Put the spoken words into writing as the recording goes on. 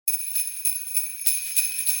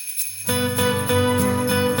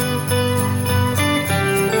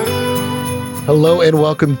Hello and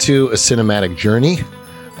welcome to A Cinematic Journey,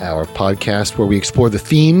 our podcast where we explore the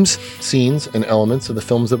themes, scenes, and elements of the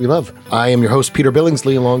films that we love. I am your host, Peter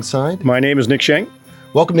Billingsley, alongside. My name is Nick Schenk.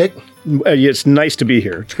 Welcome, Nick. It's nice to be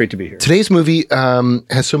here. It's great to be here. Today's movie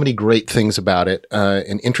has so many great things about it.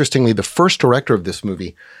 And interestingly, the first director of this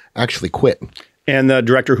movie actually quit. And the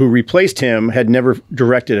director who replaced him had never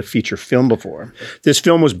directed a feature film before. This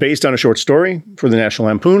film was based on a short story for the National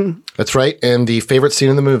Lampoon. That's right. And the favorite scene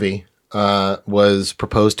in the movie was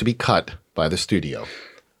proposed to be cut by the studio.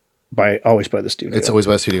 Always by the studio. It's always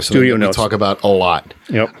by the studio. So Studio we notes. talk about a lot.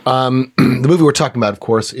 Yep. The movie we're talking about, of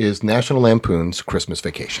course, is National Lampoon's Christmas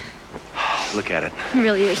Vacation. Look at it. It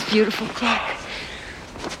really is beautiful, Clark.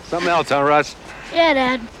 Something else, huh, Russ? Yeah,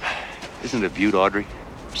 Dad. Isn't it a beaut, Audrey?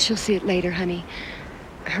 She'll see it later, honey.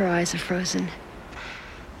 Her eyes are frozen.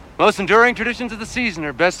 Most enduring traditions of the season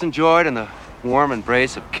are best enjoyed in the warm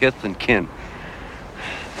embrace of kith and kin.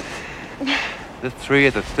 The tree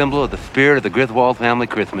is the symbol of the spirit of the Griswold family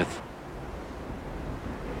Christmas.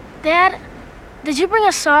 Dad, did you bring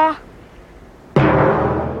a saw?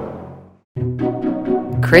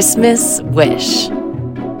 Christmas Wish.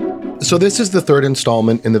 So this is the third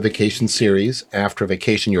installment in the Vacation series after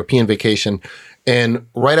Vacation, European Vacation. And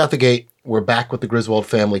right out the gate, we're back with the Griswold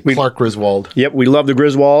family, Clark Griswold. Yep, we love the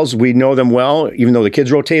Griswolds. We know them well, even though the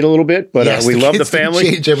kids rotate a little bit. But Yes, we love the kids family.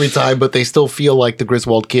 Change every time, but they still feel like the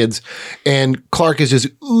Griswold kids. And Clark is just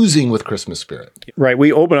oozing with Christmas spirit. Right.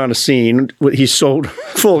 We open on a scene. He's so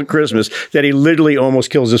full of Christmas that he literally almost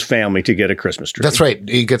kills his family to get a Christmas tree. That's right.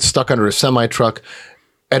 He gets stuck under a semi-truck.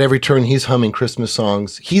 At every turn, he's humming Christmas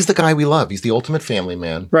songs. He's the guy we love. He's the ultimate family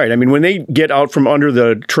man. Right. I mean, when they get out from under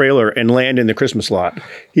the trailer and land in the Christmas lot,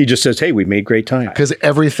 he just says, hey, we made great time. Because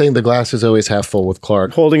everything, the glass is always half full with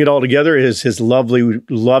Clark. Holding it all together is his lovely,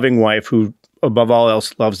 loving wife who, above all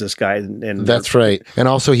else, loves this guy. And That's right. And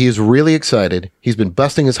also, he is really excited. He's been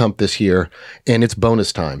busting his hump this year, and it's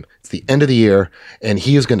bonus time. It's the end of the year, and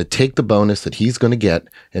he is going to take the bonus that he's going to get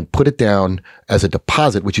and put it down as a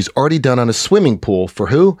deposit, which he's already done on a swimming pool. For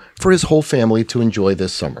who? For his whole family to enjoy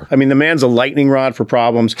this summer. I mean, the man's a lightning rod for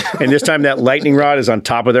problems, and this time that lightning rod is on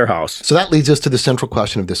top of their house. So that leads us to the central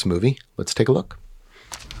question of this movie. Let's take a look.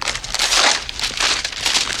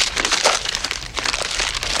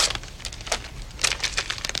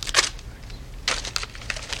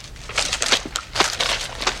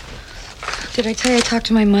 Did I tell you I talked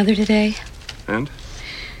to my mother today? And?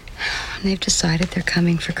 They've decided they're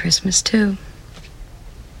coming for Christmas, too.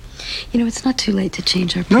 You know, it's not too late to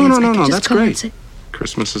change our plans. I could just That's call and great. say-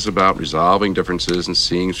 Christmas is about resolving differences and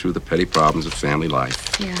seeing through the petty problems of family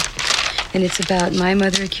life. Yeah. And it's about my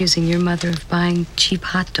mother accusing your mother of buying cheap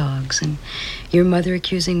hot dogs, and your mother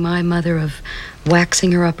accusing my mother of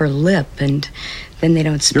waxing her upper lip, and then they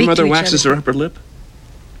don't speak Your mother to each waxes other. her upper lip?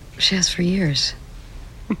 She has for years.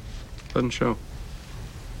 Doesn't show.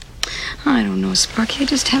 I don't know, Sparky. I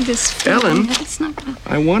just have this feeling Ellen? that it's not gonna...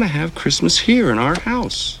 I want to have Christmas here in our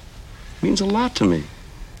house. It means a lot to me.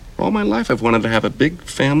 All my life I've wanted to have a big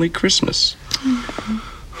family Christmas.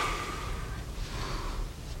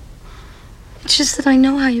 It's just that I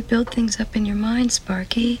know how you build things up in your mind,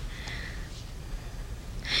 Sparky.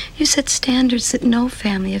 You set standards that no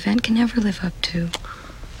family event can ever live up to.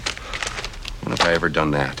 When have I ever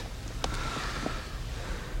done that?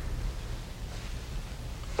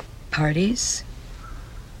 Parties,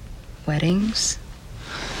 weddings,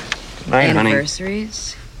 Night, honey.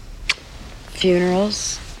 anniversaries,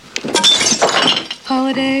 funerals,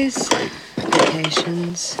 holidays,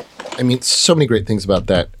 vacations. I mean, so many great things about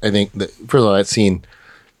that. I think that, first of all, that scene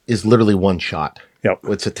is literally one shot. Yep.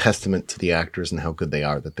 It's a testament to the actors and how good they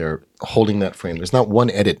are, that they're holding that frame. There's not one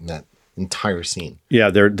edit in that entire scene. Yeah,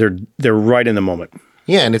 they're right in the moment.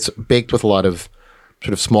 Yeah, and it's baked with a lot of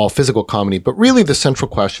sort of small physical comedy. But really the central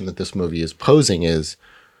question that this movie is posing is,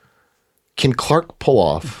 can Clark pull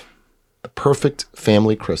off the perfect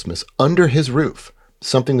family Christmas under his roof?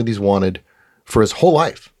 Something that he's wanted for his whole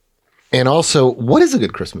life. And also, what is a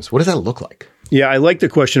good Christmas? What does that look like? Yeah, I like the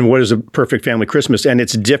question, what is a perfect family Christmas? And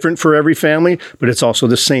it's different for every family, but it's also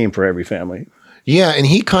the same for every family. Yeah, and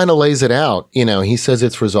he kind of lays it out. You know, he says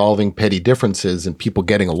it's resolving petty differences and people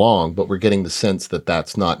getting along, but we're getting the sense that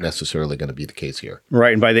that's not necessarily going to be the case here.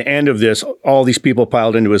 Right, and by the end of this, all these people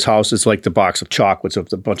piled into his house. It's like the box of chocolates of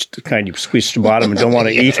the bunch of kind you squeeze to the bottom and don't want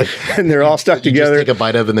to eat, and they're all stuck You together. just take a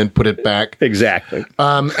bite of and then put it back. Exactly.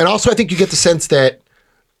 And also, I think you get the sense that,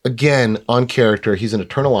 again, on character, he's an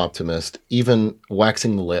eternal optimist, even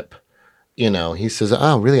waxing the lip. You know, he says,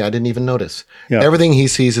 oh, really? I didn't even notice. Yeah. Everything he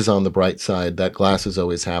sees is on the bright side. That glass is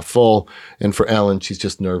always half full. And for Ellen, she's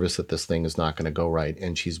just nervous that this thing is not going to go right.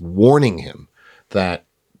 And she's warning him that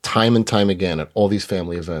time and time again at all these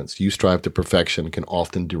family events, you strive to perfection can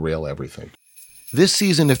often derail everything. This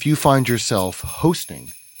season, if you find yourself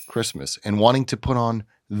hosting Christmas and wanting to put on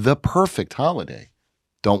the perfect holiday,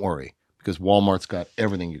 don't worry, because Walmart's got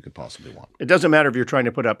everything you could possibly want. It doesn't matter if you're trying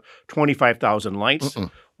to put up 25,000 lights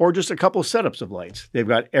or just a couple setups of lights. They've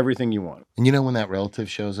got everything you want. And you know when that relative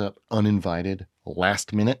shows up uninvited,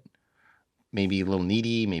 last minute, maybe a little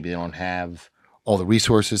needy, maybe they don't have all the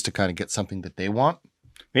resources to kind of get something that they want?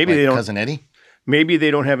 Maybe like they don't. Cousin Eddie? Maybe they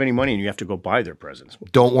don't have any money and you have to go buy their presents.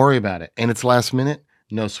 Don't worry about it. And it's last minute,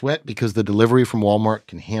 no sweat, because the delivery from Walmart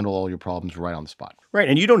can handle all your problems right on the spot. Right,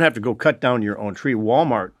 and you don't have to go cut down your own tree.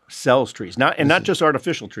 Walmart sells trees, not just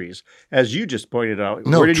artificial trees, as you just pointed out.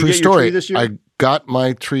 No, where did true you get story. Your tree this year? I got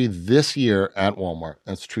my tree this year at Walmart.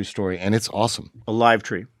 That's a true story, and it's awesome. A live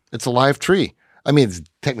tree. It's a live tree. I mean, it's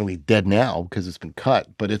technically dead now because it's been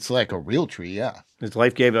cut, but it's like a real tree, yeah. Its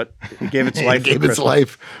life gave its life. It gave its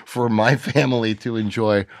life for my family to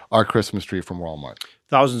enjoy our Christmas tree from Walmart.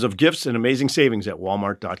 Thousands of gifts and amazing savings at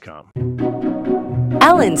walmart.com.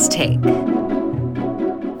 Ellen's Take.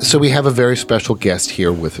 So we have a very special guest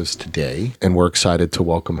here with us today, and we're excited to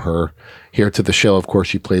welcome her here to the show. Of course,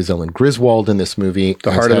 she plays Ellen Griswold in this movie.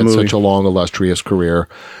 The heart of the movie. Such a long, illustrious career.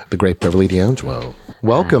 The great Beverly D'Angelo.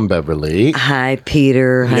 Welcome, Beverly. Hi,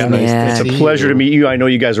 Peter. Hi, Matt. It's a pleasure to meet you. I know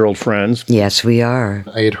you guys are old friends. Yes, we are.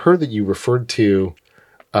 I had heard that you referred to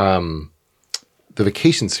the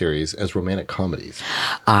Vacation series as romantic comedies.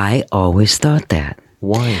 I always thought that.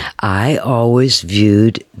 Why? I always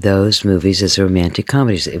viewed those movies as romantic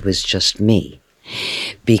comedies. It was just me.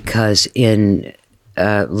 Because in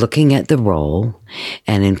looking at the role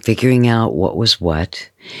and in figuring out what was what,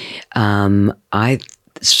 I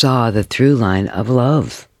saw the through line of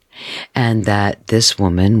love. And that this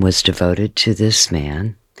woman was devoted to this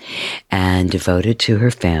man and devoted to her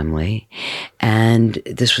family. And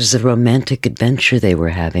this was a romantic adventure they were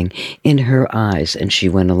having in her eyes. And she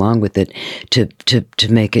went along with it to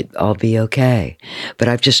make it all be okay. But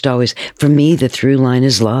I've just always, for me, the through line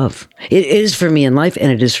is love. It is for me in life,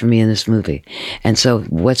 and it is for me in this movie. And so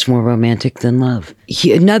what's more romantic than love?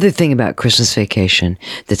 Another thing about Christmas Vacation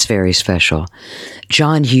that's very special,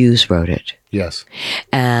 John Hughes wrote it. Yes.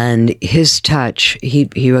 And his touch,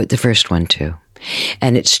 he wrote the first one too.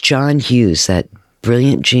 And it's John Hughes, that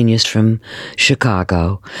brilliant genius from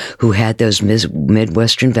Chicago, who had those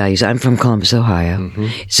Midwestern values. I'm from Columbus, Ohio. Mm-hmm.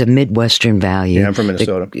 It's a Midwestern value. Yeah, I'm from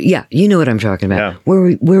Minnesota. Yeah, you know what I'm talking about. Yeah.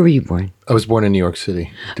 Where were you born? I was born in New York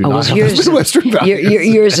City. Do well, not have those Midwestern values.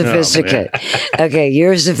 You're a sophisticate. Okay,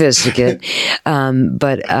 you're a sophisticate.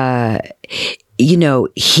 But you know,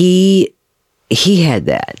 he had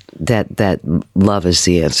that love is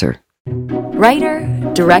the answer. Writer,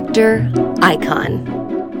 director,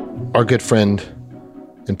 icon. Our good friend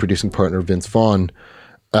and producing partner, Vince Vaughn,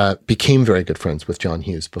 became very good friends with John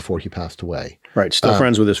Hughes before he passed away. Right, still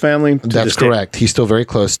friends with his family. That's correct. He's still very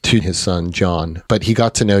close to his son, John, but he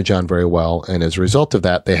got to know John very well. And as a result of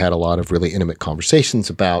that, they had a lot of really intimate conversations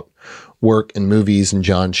about work and movies. And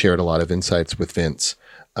John shared a lot of insights with Vince,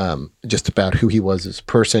 just about who he was as a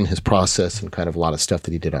person, his process, and kind of a lot of stuff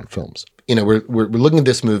that he did on films. You know, we're looking at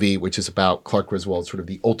this movie, which is about Clark Griswold, sort of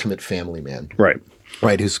the ultimate family man. Right,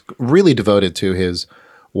 who's really devoted to his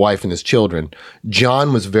wife and his children.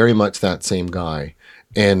 John was very much that same guy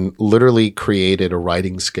and literally created a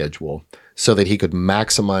writing schedule so that he could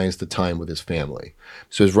maximize the time with his family.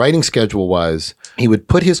 So his writing schedule was he would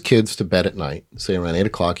put his kids to bed at night, say around 8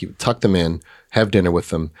 o'clock. He would tuck them in, have dinner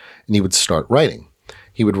with them, and he would start writing.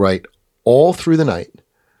 He would write all through the night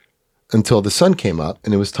until the sun came up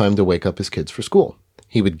and it was time to wake up his kids for school.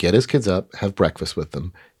 He would get his kids up, have breakfast with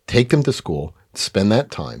them, take them to school, spend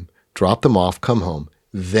that time, drop them off, come home,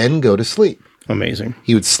 then go to sleep. Amazing.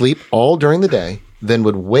 He would sleep all during the day, then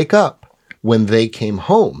would wake up when they came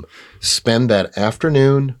home, spend that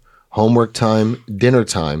afternoon, homework time, dinner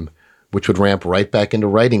time, which would ramp right back into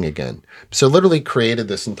writing again. So literally created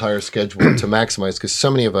this entire schedule to maximize, because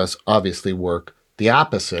so many of us obviously work the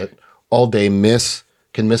opposite all day,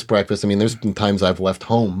 can miss breakfast. I mean, there's been times I've left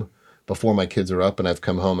home before my kids are up and I've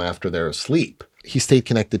come home after they're asleep. He stayed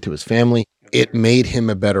connected to his family. It made him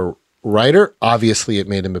a better writer. Obviously, it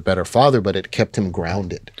made him a better father, but it kept him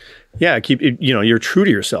grounded. Yeah, you're true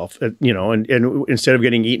to yourself, and instead of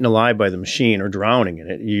getting eaten alive by the machine or drowning in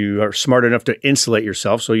it, you are smart enough to insulate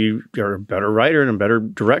yourself so you are a better writer and a better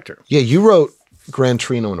director. Yeah, you wrote Gran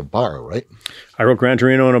Torino in a bar, right? I wrote Gran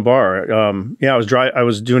Torino in a bar. I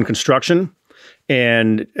was doing construction.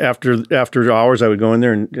 And after hours, I would go in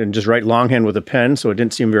there and just write longhand with a pen, so it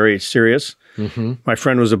didn't seem very serious. Mm-hmm. My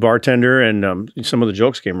friend was a bartender, and some of the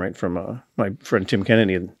jokes came right from my friend Tim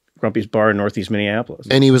Kennedy. And Grumpy's Bar in Northeast Minneapolis.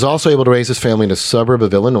 And he was also able to raise his family in a suburb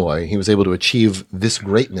of Illinois. He was able to achieve this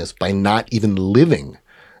greatness by not even living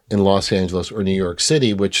in Los Angeles or New York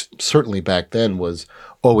City, which certainly back then was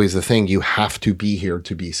always the thing. You have to be here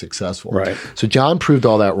to be successful. Right. So John proved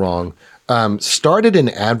all that wrong. Started in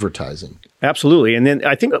advertising. Absolutely. And then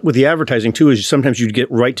I think with the advertising too is sometimes you get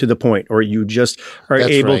right to the point, or you just are That's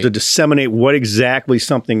able right. to disseminate what exactly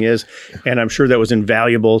something is. And I'm sure that was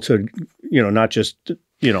invaluable to, not just, whole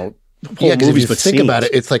Yeah, because if movies, you but think scenes. about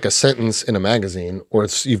it, it's like a sentence in a magazine, or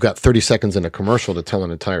you've got 30 seconds in a commercial to tell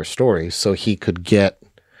an entire story. So he could get,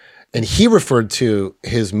 and he referred to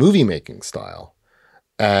his movie making style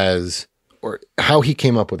as, or how he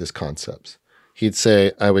came up with his concepts. He'd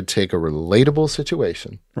say, I would take a relatable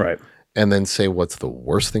situation, Right. and then say, what's the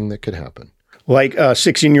worst thing that could happen? Like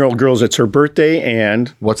 16-year-old girls, it's her birthday, and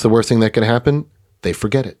What's the worst thing that could happen? They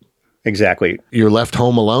forget it. exactly. You're left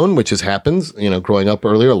home alone, which happens. Growing up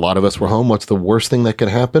earlier, a lot of us were home. What's the worst thing that could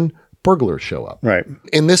happen? Burglars show up. Right.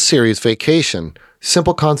 In this series, Vacation,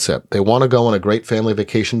 simple concept. They want to go on a great family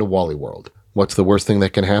vacation to Wally World. What's the worst thing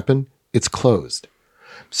that can happen? It's closed.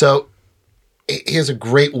 So here's a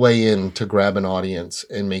great way in to grab an audience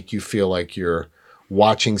and make you feel like you're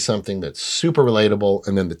watching something that's super relatable,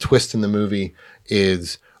 and then the twist in the movie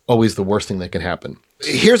is always the worst thing that can happen.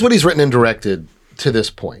 Here's what he's written and directed to this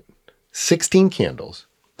point. 16 Candles,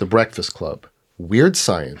 The Breakfast Club, Weird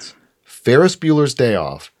Science, Ferris Bueller's Day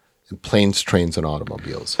Off, and Planes, Trains, and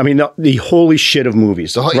Automobiles. I mean, the holy shit of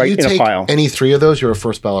movies, right you in a take pile. any three of those, you're a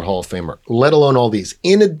first ballot Hall of Famer, let alone all these.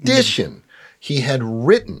 In addition, he had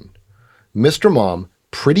written Mr. Mom,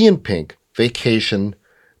 Pretty in Pink, Vacation,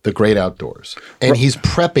 The Great Outdoors. And he's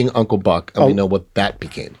prepping Uncle Buck, and we know what that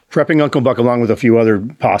became. Prepping Uncle Buck along with a few other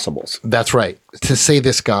possibles. That's right. To say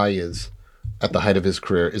this guy is at the height of his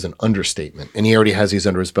career is an understatement. And he already has these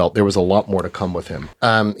under his belt. There was a lot more to come with him.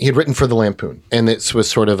 He had written for the Lampoon. And this was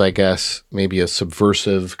sort of, I guess, maybe a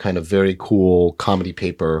subversive, kind of very cool comedy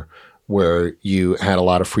paper where you had a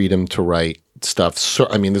lot of freedom to write stuff. So,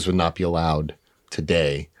 I mean, this would not be allowed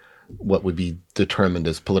today. What would be determined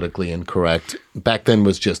as politically incorrect back then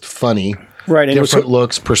was just funny. Right. And Different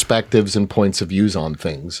looks, perspectives, and points of views on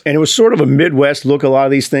things. And it was sort of a Midwest look, a lot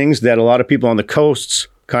of these things that a lot of people on the coasts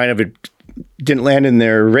kind of didn't land in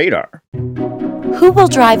their radar. Who will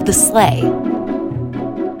drive the sleigh?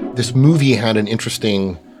 This movie had an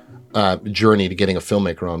interesting journey to getting a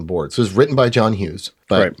filmmaker on board. So it was written by John Hughes,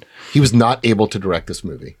 but he was not able to direct this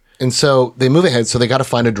movie. And so they move ahead, so they got to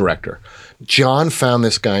find a director. John found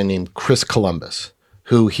this guy named Chris Columbus,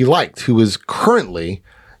 who he liked, who was currently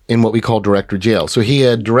in what we call director jail. So he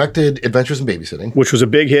had directed Adventures in Babysitting, which was a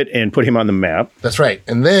big hit and put him on the map. That's right.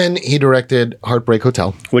 And then he directed Heartbreak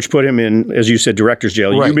Hotel, which put him in, as you said, director's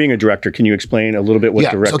jail. Right. You being a director, can you explain a little bit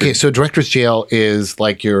what director? Okay, so director's jail is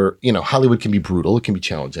like Hollywood can be brutal. It can be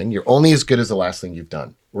challenging. You're only as good as the last thing you've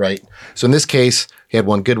done, right? So in this case, he had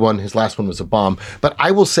one good one. His last one was a bomb. But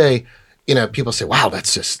I will say, people say, wow,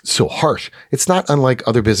 that's just so harsh. It's not unlike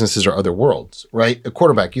other businesses or other worlds, right? A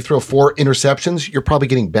quarterback, you throw 4 interceptions, you're probably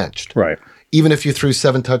getting benched. Right. Even if you threw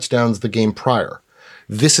 7 touchdowns the game prior.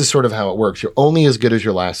 This is sort of how it works. You're only as good as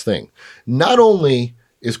your last thing. Not only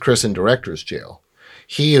is Chris in director's jail,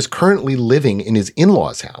 he is currently living in his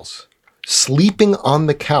in-laws' house, sleeping on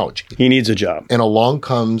the couch. He needs a job. And along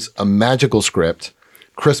comes a magical script,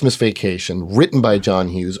 Christmas Vacation, written by John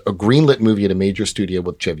Hughes, a greenlit movie at a major studio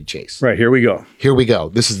with Chevy Chase. Right, here we go. Here we go.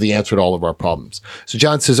 This is the answer to all of our problems. So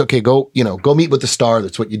John says, okay, go meet with the star.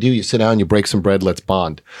 That's what you do. You sit down, you break some bread, let's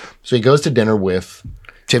bond. So he goes to dinner with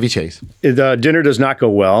Chevy Chase. The dinner does not go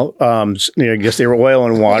well. I guess they were oil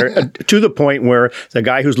and water to the point where the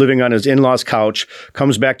guy who's living on his in-laws' couch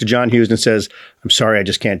comes back to John Hughes and says, I'm sorry, I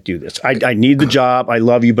just can't do this. I need the job. I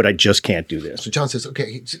love you, but I just can't do this. So John says,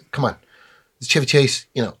 okay, come on. It's Chevy Chase,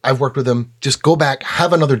 I've worked with him. Just go back,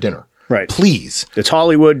 have another dinner. Right. Please. It's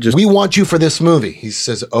Hollywood. We want you for this movie. He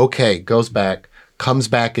says, okay, goes back, comes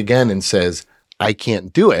back again and says, I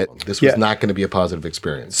can't do it. This was not going to be a positive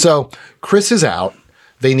experience. So Chris is out.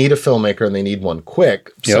 They need a filmmaker and they need one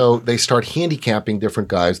quick. Yep. So they start handicapping different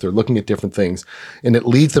guys. They're looking at different things. And it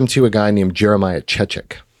leads them to a guy named Jeremiah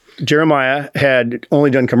Chechik. Jeremiah had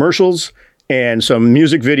only done commercials and some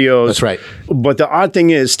music videos. That's right. But the odd thing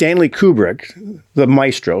is Stanley Kubrick, the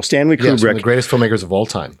maestro, Stanley Kubrick. Yes, one of the greatest filmmakers of all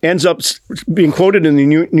time. Ends up being quoted in the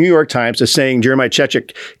New York Times as saying Jeremiah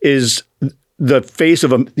Chechik is the face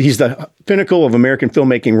of he's the pinnacle of American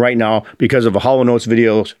filmmaking right now because of a Hall & Oates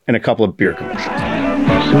videos and a couple of beer commercials.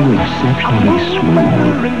 So exceptionally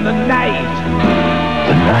smooth.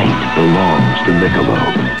 The night belongs to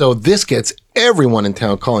Michelob. So this gets everyone in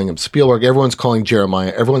town calling him Spielberg. Everyone's calling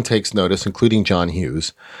Jeremiah. Everyone takes notice, including John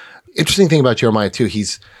Hughes. interesting thing about Jeremiah too,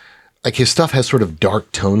 he's like his stuff has sort of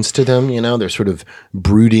dark tones to them, There's sort of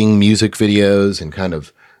brooding music videos and kind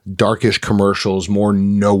of darkish commercials, more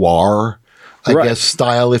noir, I guess,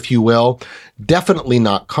 style, if you will. Definitely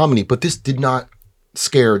not comedy, but this did not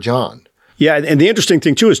scare John. Yeah, and the interesting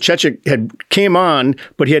thing too is Chechik came on,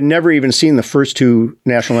 but he had never even seen the first two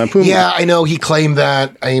National Lampoon movies. Yeah, I know he claimed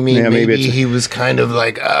that. I mean, maybe he was kind of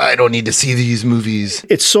like, I don't need to see these movies.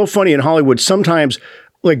 It's so funny in Hollywood. Sometimes,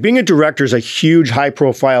 like being a director is a huge,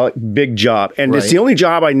 high-profile, big job, and it's the only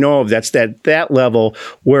job I know of that's that level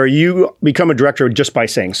where you become a director just by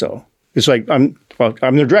saying so. It's like I'm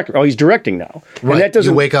the director. Oh, he's directing now. Right. And that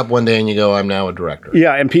doesn't. You wake up one day and you go, I'm now a director.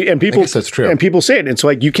 Yeah, and people. I guess that's true. And people say it. It's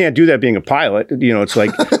like you can't do that being a pilot. It's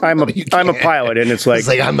like I'm a pilot, and it's like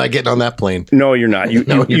I'm not getting on that plane. No, you're not.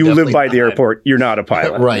 You live by the airport. You're not a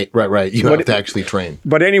pilot. Right. You have to actually train.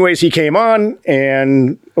 But anyways, he came on,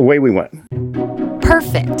 and away we went.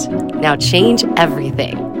 Perfect. Now change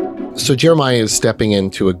everything. So Jeremiah is stepping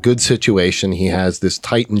into a good situation. He has this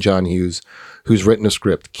titan, John Hughes, who's written a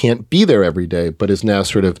script, can't be there every day, but is now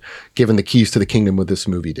sort of given the keys to the kingdom with this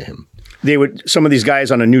movie to him. Some of these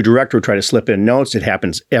guys on a new director would try to slip in notes. It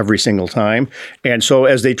happens every single time. And so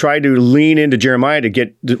as they tried to lean into Jeremiah to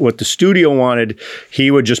get what the studio wanted,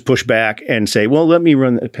 he would just push back and say, well, let me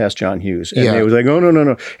run it past John Hughes. And they was like, oh,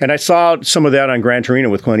 no. And I saw some of that on Gran Torino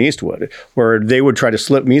with Clint Eastwood, where they would try to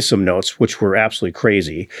slip me some notes, which were absolutely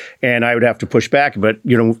crazy. And I would have to push back. But,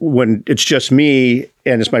 when it's just me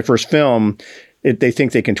and it's my first film, they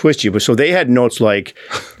think they can twist you. But so they had notes like,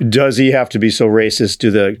 does he have to be so racist?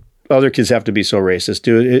 Do the other kids have to be so racist?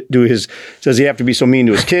 Does he have to be so mean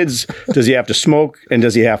to his kids? Does he have to smoke? And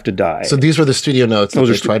does he have to die? So these were the studio notes that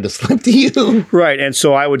they tried to slip to you. Right. And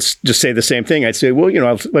so I would just say the same thing. I'd say, well,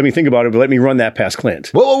 let me think about it, but let me run that past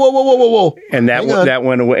Clint. Whoa. And that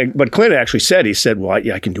went away. But Clint actually said, well,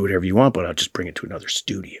 I can do whatever you want, but I'll just bring it to another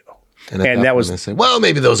studio. And that was they say, well,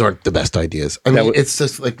 maybe those aren't the best ideas. I mean, it's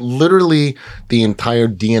just like literally the entire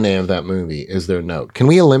DNA of that movie is their note. Can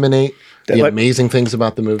we eliminate the amazing things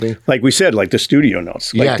about the movie? Like we said, like the studio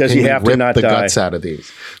notes. Like, does he have to not die? The guts out of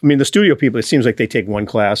these. I mean, the studio people, it seems like they take one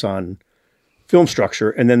class on film structure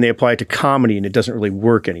and then they apply it to comedy and it doesn't really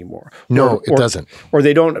work anymore. No, it doesn't. Or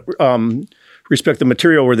they don't respect the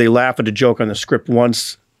material where they laugh at a joke on the script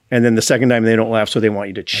once and then the second time they don't laugh, so they want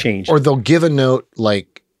you to change it. Or they'll give a note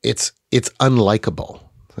like it's unlikable.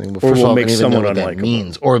 Or will make someone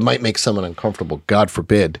unlikable. Or it might make someone uncomfortable. God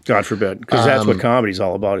forbid. God forbid. Because that's what comedy's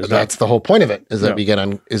all about. That's the whole point of it. Is that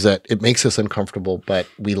is that it makes us uncomfortable, but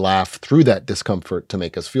we laugh through that discomfort to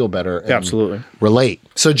make us feel better. And absolutely relate.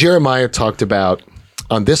 So Jeremiah talked about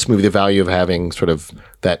on this movie the value of having sort of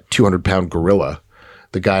that 200-pound gorilla,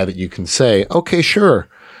 the guy that you can say, okay, sure.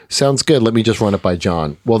 Sounds good. Let me just run it by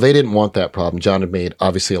John. Well, they didn't want that problem. John had made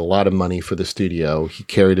obviously a lot of money for the studio. He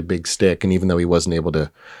carried a big stick. And even though he wasn't able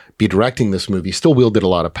to be directing this movie, he still wielded a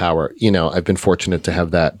lot of power. I've been fortunate to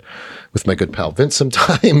have that with my good pal Vince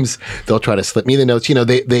sometimes. They'll try to slip me the notes.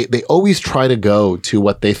 They always try to go to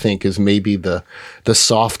what they think is maybe the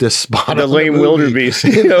softest spot. The lame wildebeest.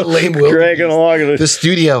 The lame wildebeest. Dragging along the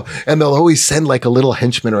studio. And they'll always send like a little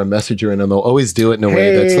henchman or a messenger in, and they'll always do it in a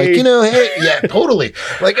way that's like, hey, yeah, totally.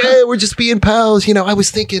 Like, hey, we're just being pals. I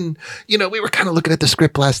was thinking, we were kind of looking at the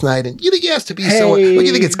script last night, and you think he has to be so,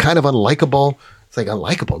 you think it's kind of unlikable? It's like,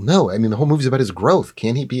 unlikable? No. I mean, the whole movie's about his growth.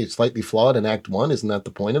 Can't he be slightly flawed in Act 1? Isn't that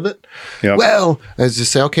the point of it? Yep. Well, I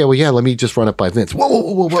just say, okay, well, yeah, let me just run it by Vince.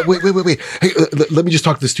 Whoa, wait. Hey, let me just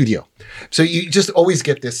talk to the studio. So you just always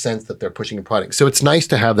get this sense that they're pushing a product. So it's nice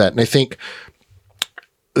to have that. And I think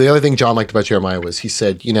the other thing John liked about Jeremiah was he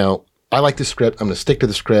said, I like the script. I'm going to stick to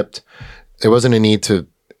the script. There wasn't a need to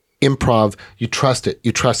improv. You trust it.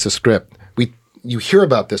 You trust the script. You hear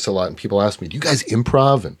about this a lot, and people ask me, do you guys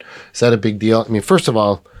improv? And is that a big deal? I mean, first of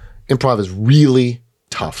all, improv is really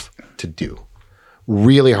tough to do.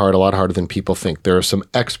 Really hard, a lot harder than people think. There are some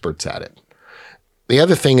experts at it. The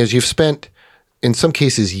other thing is you've spent, in some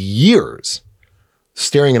cases, years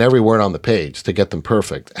staring at every word on the page to get them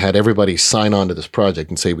perfect, had everybody sign on to this project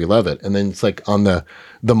and say, we love it. And then it's like on the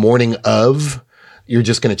morning of, you're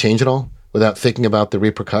just going to change it all without thinking about the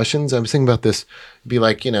repercussions. I was thinking about this, it'd be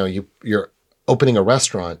like, you're opening a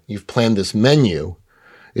restaurant, you've planned this menu,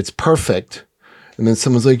 it's perfect, and then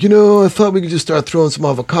someone's like, I thought we could just start throwing some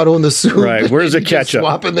avocado in the soup. Right, where's the ketchup?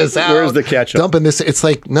 Swapping this out. Where's the ketchup? Dumping this. It's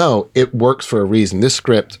like, no, it works for a reason. This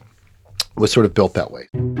script was sort of built that way.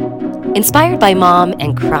 Inspired by Mom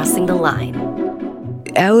and Crossing the Line.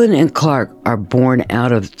 Ellen and Clark are born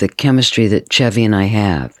out of the chemistry that Chevy and I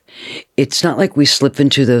have. it's not like we slip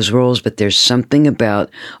into those roles, but there's something about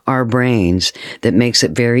our brains that makes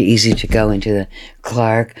it very easy to go into the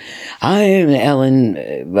Clark. I'm Ellen,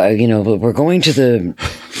 we're going to the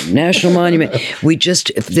National Monument.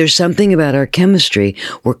 If there's something about our chemistry,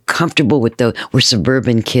 we're comfortable with we're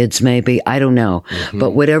suburban kids, maybe. I don't know.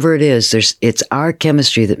 But whatever it is, it's our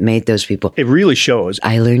chemistry that made those people. It really shows.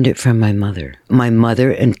 I learned it from my mother. My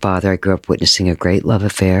mother and father, I grew up witnessing a great love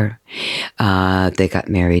affair. They got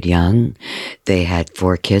married young. They had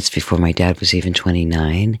 4 kids before my dad was even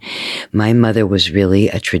 29. My mother was really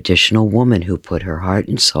a traditional woman who put her heart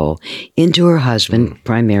and soul into her husband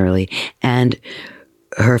primarily and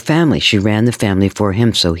her family. She ran the family for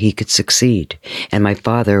him so he could succeed. And my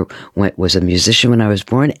father was a musician when I was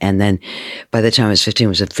born, and then by the time I was 15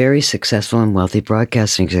 was a very successful and wealthy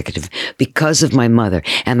broadcasting executive because of my mother.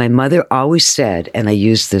 And my mother always said, and I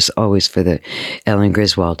use this always for the Ellen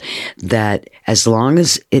Griswold, that as long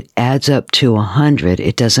as it adds up to 100,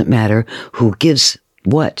 it doesn't matter who gives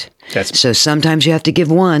what. So sometimes you have to give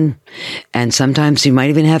 1, and sometimes you might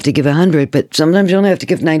even have to give 100, but sometimes you only have to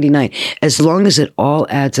give 99, as long as it all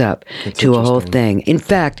adds up to a whole thing. In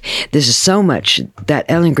fact, this is so much, that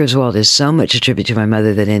Ellen Griswold is so much a tribute to my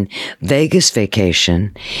mother that in Vegas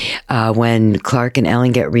Vacation, when Clark and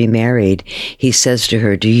Ellen get remarried, he says to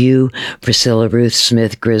her, "Do you, Priscilla Ruth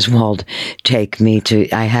Smith Griswold, take me to,"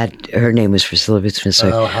 her name was Priscilla Ruth Smith,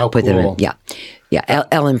 so how put cool. them in. Yeah. Yeah,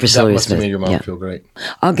 Ellen Priscilla That must Smith. have made your mom feel great.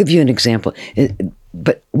 I'll give you an example.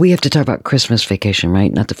 But we have to talk about Christmas Vacation,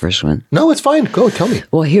 right? Not the first one. No, it's fine. Go, tell me.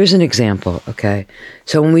 Well, here's an example, okay?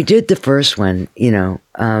 So when we did the first one, it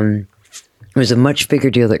was a much bigger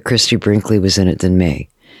deal that Christy Brinkley was in it than me.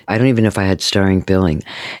 I don't even know if I had starring billing.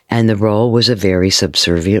 And the role was a very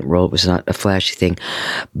subservient role. It was not a flashy thing.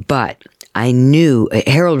 But I knew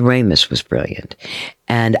Harold Ramis was brilliant.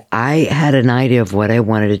 And I had an idea of what I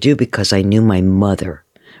wanted to do because I knew my mother,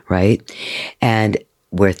 right? And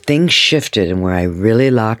where things shifted and where I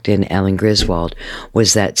really locked in Ellen Griswold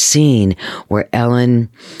was that scene where Ellen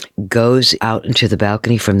goes out into the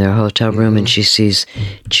balcony from their hotel room and she sees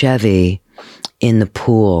Chevy in the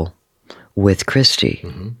pool with Christy.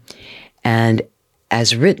 And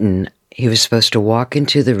as written, he was supposed to walk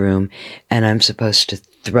into the room and I'm supposed to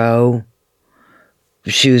throw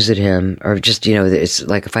shoes at him, or just, it's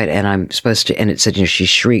like a fight, and I'm supposed to, and it said, she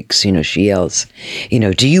shrieks, she yells,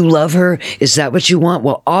 "Do you love her? Is that what you want?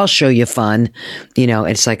 Well, I'll show you fun."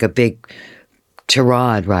 It's like a big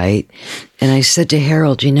tirade, right? And I said to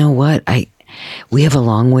Harold, "You know what? We have a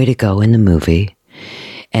long way to go in the movie,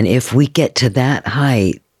 and if we get to that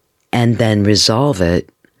height and then resolve it,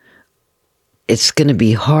 it's going to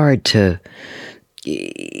be hard to,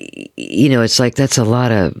 it's like, that's a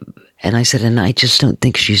lot of," and I said, "And I just don't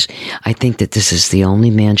think I think that this is the only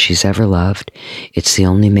man she's ever loved. It's the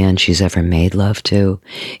only man she's ever made love to.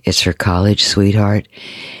 It's her college sweetheart.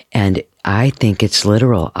 And I think it's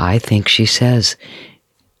literal. I think she says,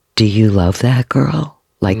 'Do you love that girl?'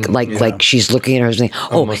 Like she's looking at her saying,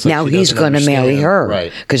 Almost now like she he's doesn't going to marry understand. her.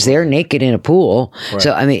 Right. Because they're naked in a pool." Right.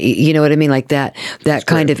 So, I mean, you know what I mean? Like that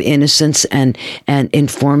kind of innocence and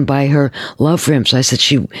informed by her love for him. So I said,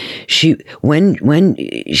 when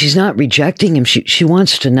she's not rejecting him, she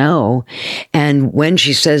wants to know. And when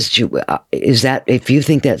she says, "Is that, if you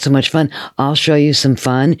think that's so much fun, I'll show you some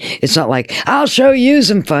fun." It's not like, "I'll show you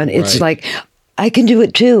some fun." It's like, I can do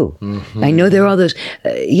it too. I know there are all those,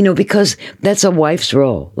 because that's a wife's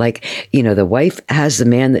role. Like, the wife has the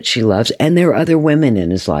man that she loves, and there are other women in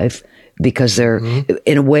his life because they're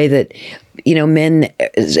in a way that, men,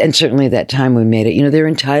 and certainly at that time we made it, they're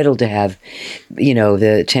entitled to have,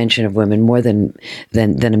 the attention of women more than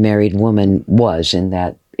a married woman was in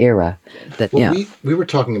that era. We were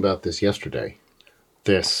talking about this yesterday,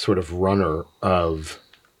 this sort of runner of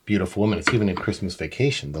beautiful women. It's even in Christmas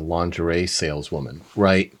Vacation, the lingerie saleswoman,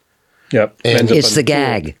 right? Yep. And it's the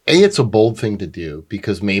gag. It's a bold thing to do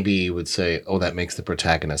because maybe you would say, "Oh, that makes the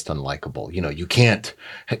protagonist unlikable." You can't,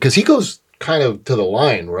 because he goes kind of to the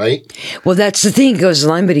line, right? Well, that's the thing. He goes to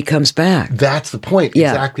the line, but he comes back. That's the point.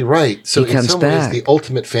 Yeah. Exactly right. So He in comes some back. ways, the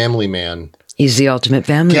ultimate family man He's the ultimate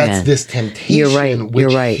family gets man. this temptation, You're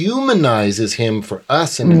right. humanizes him for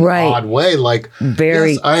us in an odd way. Like,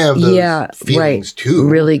 very, yes, I have those feelings too.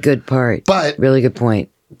 Really good part. But really good point.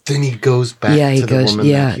 Then he goes back to the woman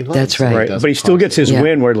that he loves. That's right. But he still gets his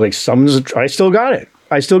win where, like, I still got it.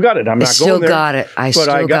 I'm not going there. I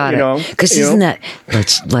still got it. Because isn't that,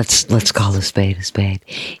 let's call a spade a spade.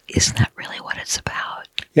 Isn't that really what it's about?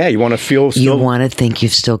 Yeah, you want to feel You want to think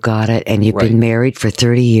you've still got it, and you've been married for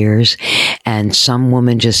 30 years, and some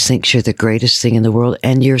woman just thinks you're the greatest thing in the world,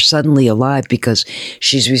 and you're suddenly alive because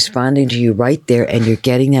she's responding to you right there, and you're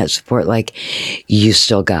getting that support like, you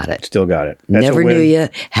still got it. Still got it. That's Never knew you,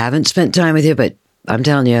 haven't spent time with you, but I'm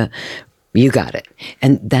telling you, you got it.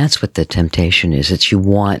 And that's what the temptation is. It's you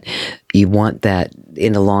want that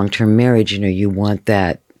in a long-term marriage, you want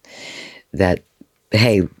that,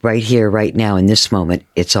 hey, right here, right now, in this moment,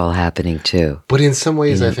 it's all happening too. But in some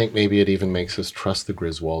ways, I think maybe it even makes us trust the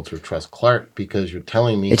Griswolds or trust Clark, because you're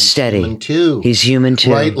telling me it's steady. Human too. He's human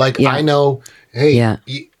too. Right? Like, I know, hey,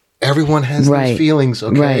 everyone has those feelings,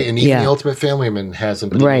 okay? And even the ultimate family man has them,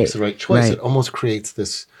 but he makes the right choice. It almost creates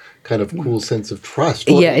this kind of cool sense of trust.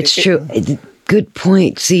 Yeah, it's true. Good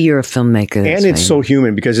point. See, you're a filmmaker. And it's so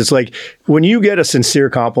human, because it's like when you get a sincere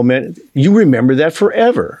compliment, you remember that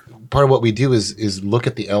forever. Part of what we do is look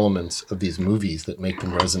at the elements of these movies that make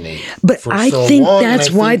them resonate. But I think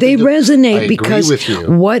that's why they resonate, because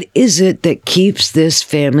what is it that keeps this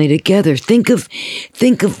family together? Think of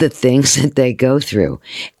the things that they go through.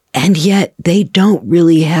 And yet they don't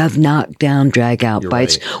really have knockdown, drag out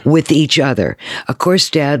fights with each other. Of course,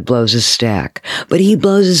 Dad blows his stack, but he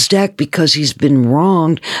blows his stack because he's been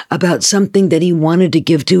wronged about something that he wanted to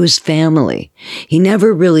give to his family. He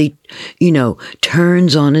never really,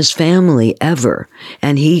 turns on his family ever.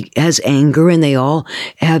 And he has anger, and they all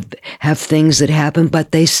have things that happen,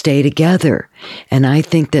 but they stay together. And I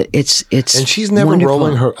think that it's and she's never wonderful.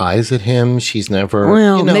 Rolling her eyes at him. She's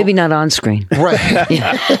never maybe not on screen. Right.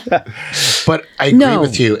 But I agree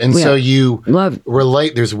with you. And so you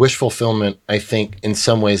relate, there's wish fulfillment, I think, in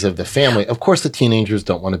some ways of the family. Of course, the teenagers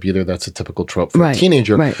don't want to be there. That's a typical trope for a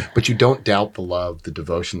teenager. Right. But you don't doubt the love, the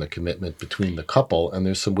devotion, the commitment between the couple. And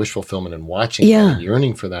there's some wish fulfillment in watching that and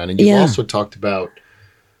yearning for that. And you also talked about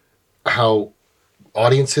how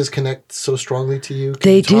audiences connect so strongly to you.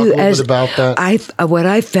 Can you talk a little bit about that? What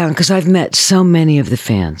I've found, because I've met so many of the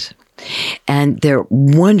fans, and they're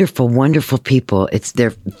wonderful, wonderful people.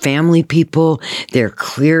 They're family people. They're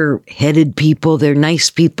clear-headed people. They're nice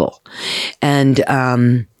people.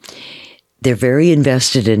 And they're very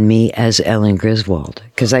invested in me as Ellen Griswold,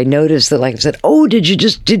 because I noticed that, like I said,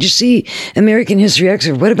 did you see American History X?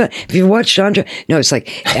 Or what about, have you watched Andra? No, it's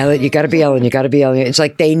like, Ellen, you got to be Ellen. You got to be Ellen. It's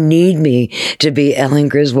like they need me to be Ellen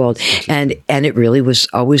Griswold. And it really was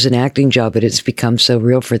always an acting job, but it's become so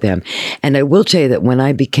real for them. And I will tell you that when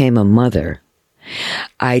I became a mother,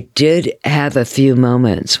 I did have a few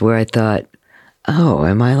moments where I thought,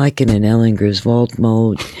 am I like in an Ellen Griswold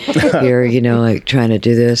mode here, like trying to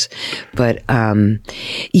do this? But I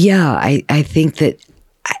think that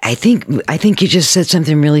I think you just said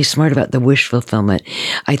something really smart about the wish fulfillment.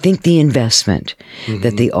 I think the investment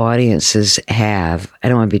that the audiences have, I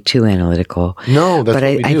don't want to be too analytical. No, that's but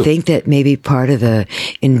what we do. I think that maybe part of the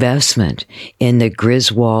investment in the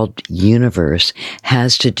Griswold universe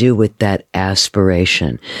has to do with that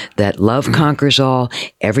aspiration that love conquers all.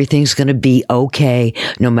 Everything's going to be okay,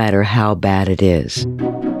 no matter how bad it is.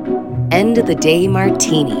 End of the day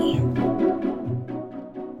martini.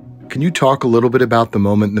 Can you talk a little bit about the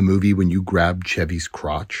moment in the movie when you grabbed Chevy's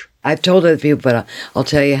crotch? I've told other people, but I'll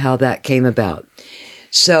tell you how that came about.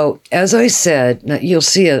 So, as I said, you'll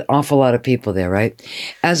see an awful lot of people there, right?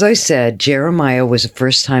 As I said, Jeremiah was a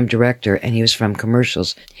first-time director, and he was from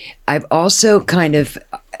commercials. I've also kind of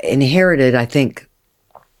inherited, I think,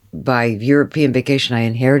 by European Vacation, I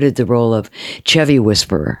inherited the role of Chevy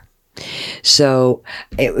Whisperer. So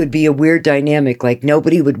it would be a weird dynamic. Like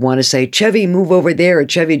nobody would want to say, Chevy, move over there, or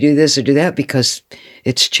Chevy, do this or do that, because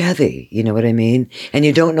it's Chevy. You know what I mean? And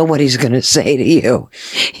you don't know what he's going to say to you.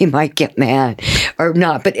 He might get mad or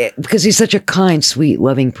not, but because he's such a kind, sweet,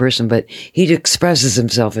 loving person, but he expresses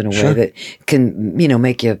himself in a way that can,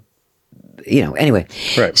 make you, anyway.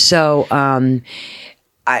 Right. So,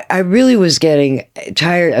 I really was getting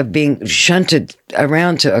tired of being shunted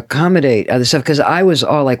around to accommodate other stuff, because I was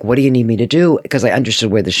all like, what do you need me to do? Because I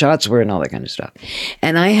understood where the shots were and all that kind of stuff.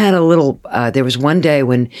 And I had a little, there was one day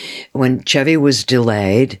when Chevy was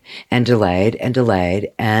delayed, and I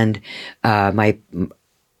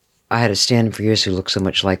had a stand-in for years who looked so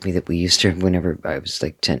much like me that we used her whenever I was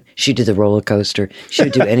like 10. She did the roller coaster. She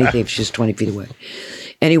would do anything if she was 20 feet away.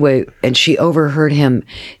 Anyway, and she overheard him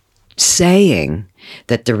saying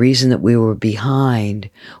that the reason that we were behind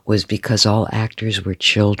was because all actors were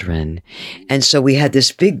children. And so we had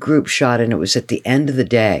this big group shot, and it was at the end of the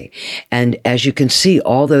day. And as you can see,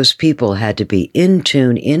 all those people had to be in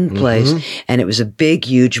tune, in place. And it was a big,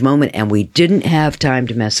 huge moment, and we didn't have time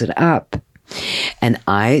to mess it up. And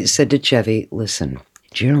I said to Chevy, listen,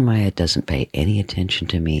 Jeremiah doesn't pay any attention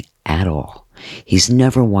to me at all. He's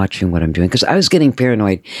never watching what I'm doing, because I was getting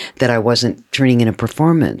paranoid that I wasn't turning in a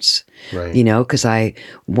performance, Right. because I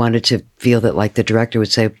wanted to feel that, like, the director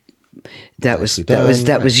would say, that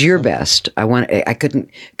was your best. I couldn't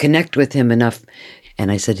connect with him enough.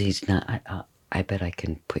 And I said, he's not, I bet I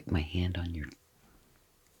can put my hand on your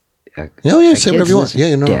say whatever you want.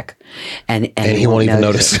 Yeah, dick. And he won't even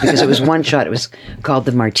notice. Because it was one shot. It was called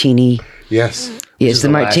the Martini. Yes. Yes, the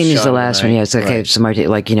Martini's the last one. Yeah, it's okay. Right. It's the Martini,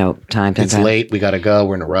 like, time. It's late. We got to go.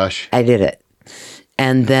 We're in a rush. I did it.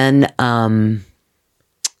 And then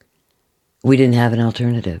we didn't have an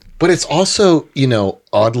alternative. But it's also,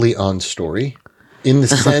 oddly on story, in the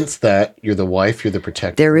sense that you're the wife, you're the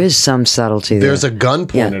protector. There is some subtlety there. There's a gun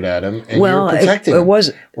pointed at him, and you're protecting him. It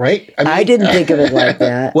was, right? I didn't think of it like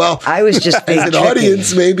that. Well, I was just as an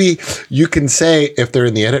audience, maybe you can say, if they're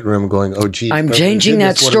in the edit room going, oh, gee. I'm changing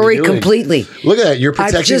that story completely. Look at that. You're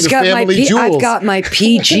protecting the family jewels. I've got my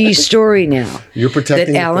PG story now. You're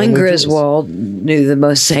protecting that Alan Griswold knew the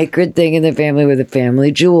most sacred thing in the family were the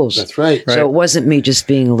family jewels. That's right. So it wasn't me just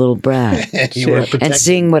being a little brat and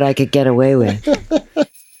seeing what I could get away with.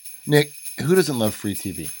 Nick, who doesn't love free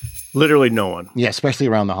TV? Literally no one. Yeah, especially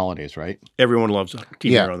around the holidays, right? Everyone loves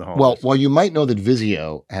TV around the holidays. Well, while you might know that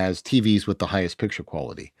Vizio has TVs with the highest picture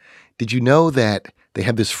quality, did you know that they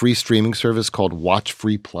have this free streaming service called Watch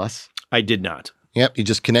Free Plus? I did not. Yep, you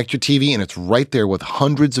just connect your TV and it's right there with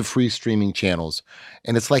hundreds of free streaming channels.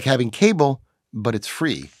 And it's like having cable, but it's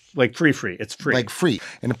free. Like free. It's free. Like free.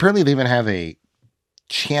 And apparently they even have a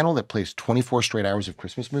channel that plays 24 straight hours of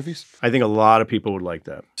Christmas movies. I think a lot of people would like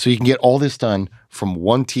that. So you can get all this done from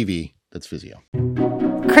one TV that's Vizio.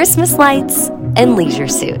 Christmas lights and leisure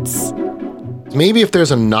suits. Maybe if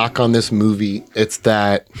there's a knock on this movie, it's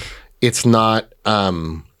that it's not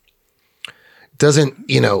doesn't,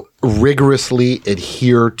 rigorously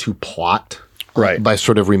adhere to plot. Right. By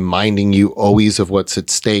sort of reminding you always of what's at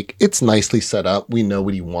stake. It's nicely set up. We know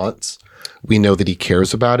what he wants. We know that he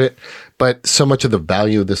cares about it. But so much of the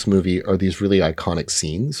value of this movie are these really iconic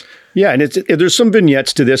scenes. Yeah, and there's some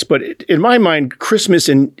vignettes to this, but in my mind, Christmas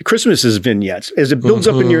is vignettes. As it builds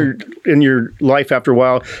up in your life after a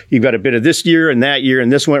while, you've got a bit of this year, and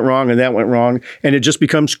this went wrong, and that went wrong, and it just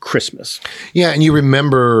becomes Christmas. Yeah, and you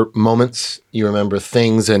remember moments, you remember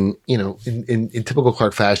things, and in typical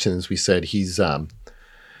Clark fashion, as we said, he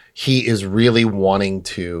is really wanting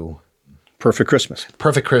to perfect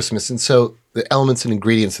Christmas, and so the elements and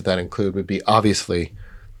ingredients that include would be obviously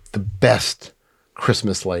the best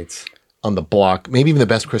Christmas lights on the block, maybe even the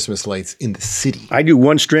best Christmas lights in the city. I do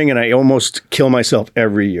one string and I almost kill myself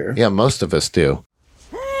every year. Yeah, most of us do.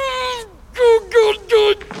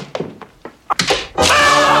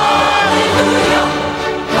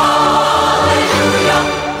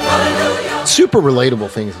 Super relatable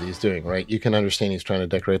things that he's doing, right? You can understand he's trying to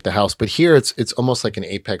decorate the house, but here it's almost like an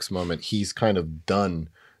apex moment. He's kind of done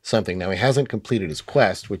something. Now, he hasn't completed his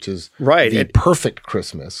quest, which is the perfect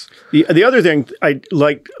Christmas. The other thing I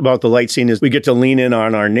like about the light scene is we get to lean in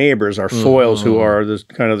on our neighbors, our foils, who are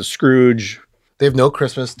kind of the Scrooge. They have no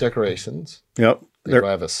Christmas decorations. Yep. They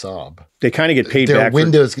drive a Saab. They kind of get paid back. Their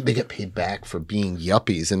windows, they get paid back for being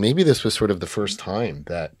yuppies. And maybe this was sort of the first time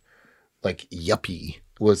that, like, yuppie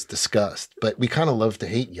was discussed, but we kind of love to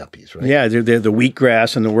hate yuppies, right? Yeah, they're the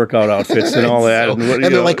wheatgrass and the workout outfits and all that. And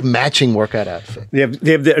they're like matching workout outfits. They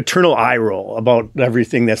have the eternal eye roll about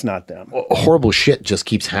everything that's not them. Horrible shit just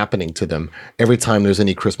keeps happening to them every time there's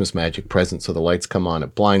any Christmas magic present. So the lights come on,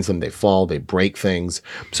 it blinds them, they fall, they break things.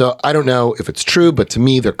 So I don't know if it's true, but to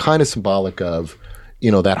me, they're kind of symbolic of,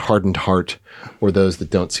 that hardened heart or those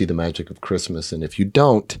that don't see the magic of Christmas. And if you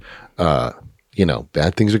don't,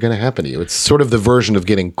 bad things are going to happen to you. It's sort of the version of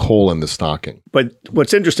getting coal in the stocking. But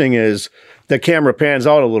what's interesting is the camera pans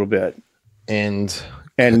out a little bit. And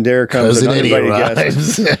there comes Cousin Eddie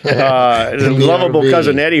arrives. The lovable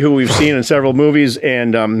Cousin Eddie, who we've seen in several movies,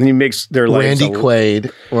 and he makes their life. Randy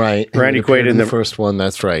Quaid, right. Randy Quaid in the first one,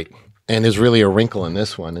 that's right. And there's really a wrinkle in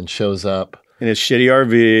this one and shows up. In his shitty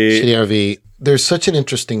RV. There's such an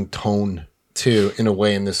interesting tone, too, in a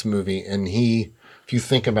way, in this movie. And if you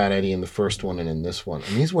think about Eddie in the first one and in this one,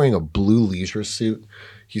 he's wearing a blue leisure suit.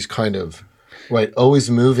 He's kind of,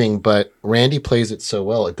 always moving, but Randy plays it so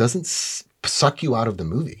well. It doesn't suck you out of the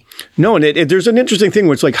movie. No, and there's an interesting thing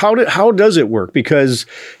where it's like, how does it work? Because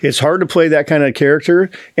it's hard to play that kind of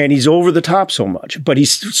character, and he's over the top so much. But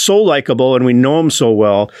he's so likable, and we know him so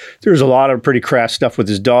well. There's a lot of pretty crass stuff with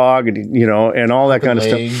his dog, and and all that kind of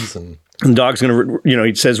stuff. And the dog's going to,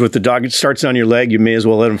 he says with the dog, it starts on your leg, you may as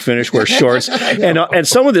well let him finish, wear shorts. And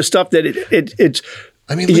some of this stuff that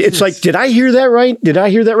I mean, look at it's this. like, did I hear that right? Did I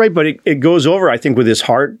hear that right? But it goes over, I think, with his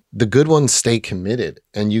heart. The good ones stay committed,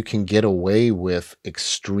 and you can get away with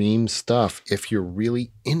extreme stuff if you're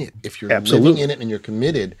really in it. If you're living in it and you're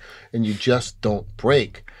committed, and you just don't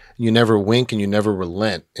break. You never wink and you never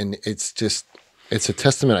relent. And it's a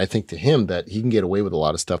testament, I think, to him that he can get away with a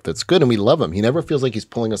lot of stuff that's good, and we love him. He never feels like he's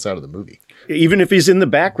pulling us out of the movie. Even if he's in the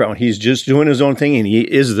background, he's just doing his own thing, and he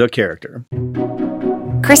is the character.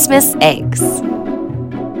 Christmas eggs.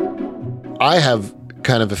 I have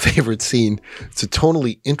kind of a favorite scene. It's a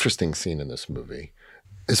totally interesting scene in this movie.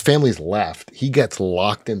 His family's left. He gets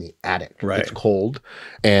locked in the attic. Right. It's cold.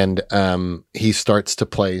 And he starts to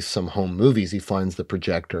play some home movies. He finds the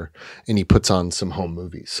projector and he puts on some home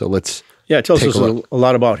movies. So let's Tell take us a a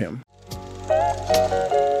lot about him.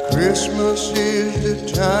 Christmas is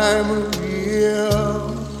the time of year.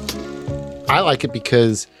 I like it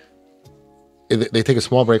because they take a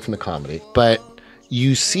small break from the comedy, but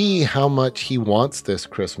you see how much he wants this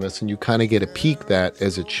Christmas, and you kind of get a peek that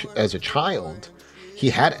as a child, he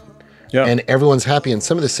had it. Yeah. And everyone's happy, and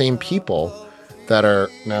some of the same people that are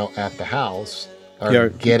now at the house are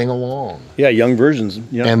getting along. Yeah, young versions.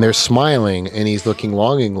 Yeah. And they're smiling, and he's looking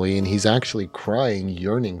longingly, and he's actually crying,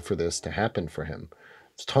 yearning for this to happen for him.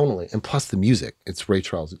 It's totally, and plus the music. It's Ray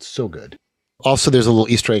Charles. It's so good. Also, there's a little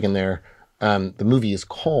Easter egg in there. The movie is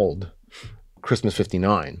called Christmas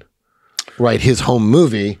 59. Right, his home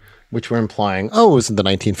movie, which we're implying, it was the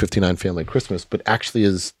 1959 Family Christmas, but actually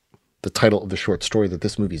is the title of the short story that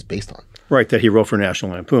this movie is based on. Right, that he wrote for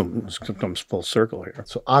National Lampoon. It comes full circle here.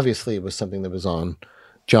 So obviously it was something that was on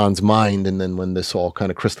John's mind, and then when this all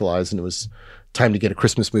kind of crystallized and it was time to get a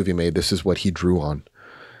Christmas movie made, this is what he drew on.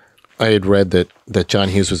 I had read that John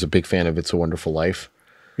Hughes was a big fan of It's a Wonderful Life.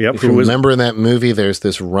 Yep. If you remember in that movie, there's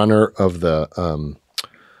this runner of the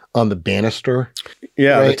on the banister.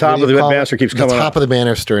 Yeah, right? the top of the banister keeps coming up. The top of the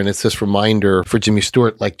banister, and it's this reminder for Jimmy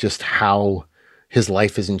Stewart, like just how his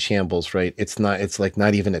life is in shambles, right? It's like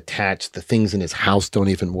not even attached. The things in his house don't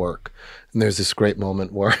even work. And there's this great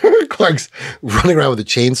moment where Clark's running around with a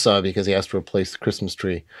chainsaw because he has to replace the Christmas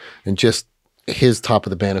tree, and just his top of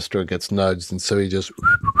the banister gets nudged, and so he just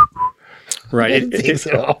right. takes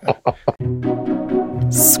it off.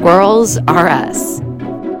 Squirrels are us.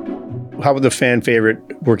 How about the fan favorite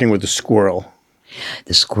working with the squirrel?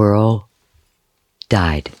 The squirrel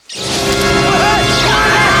died.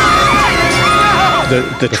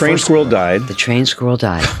 The trained squirrel died. The trained squirrel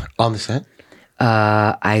died. On the set?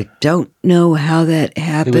 I don't know how that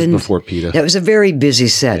happened. It was before PETA. That was a very busy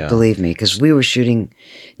set, Yeah. believe me, because we were shooting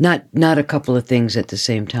not a couple of things at the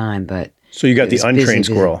same time, but So you got it the was untrained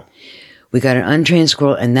busy. squirrel. We got an untrained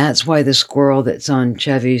squirrel, and that's why the squirrel that's on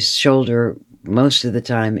Chevy's shoulder most of the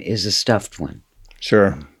time is a stuffed one.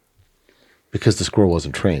 Sure. Because the squirrel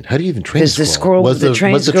wasn't trained. How do you even train a Because the squirrel? squirrel, the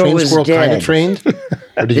trained squirrel was kind of dead. trained?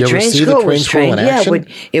 Or did you The ever trained see the squirrel trained was squirrel in trained. action?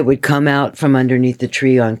 Yeah, it would come out from underneath the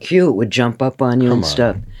tree on cue. It would jump up on you Come and on.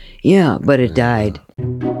 stuff. Yeah, but it died.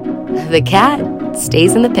 The cat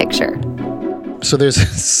stays in the picture. So there's a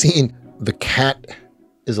scene, the cat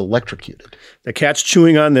is electrocuted. The cat's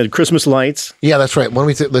chewing on the Christmas lights. Yeah, that's right. Why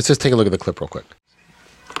don't we let's just take a look at the clip real quick.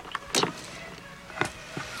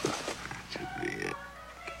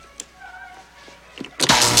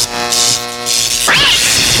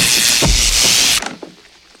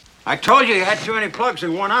 I told you had too many plugs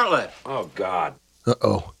in one outlet. Oh, God.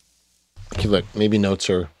 Uh-oh. Okay, look, maybe notes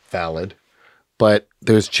are valid, but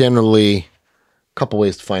there's generally a couple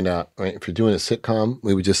ways to find out, right? If you're doing a sitcom,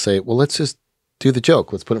 we would just say, well, let's just do the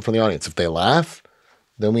joke. Let's put it in front of the audience. If they laugh,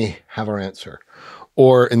 then we have our answer.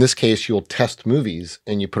 Or in this case, you'll test movies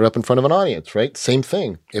and you put it up in front of an audience, right? Same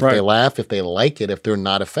thing. If Right. they laugh, if they like it, if they're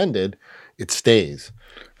not offended, it stays.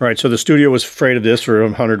 Right. So the studio was afraid of this for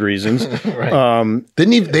 100 reasons. Right.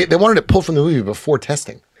 They wanted it pulled from the movie before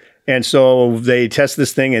testing. And so they test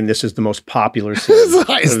this thing, and this is the most popular scene. It's the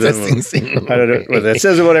highest testing scene in the I don't know movie. what that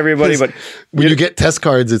says about everybody, but when you get test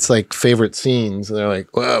cards, it's like favorite scenes. And they're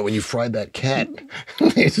like, wow, when you fried that cat.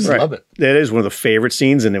 They just right. love it. That is one of the favorite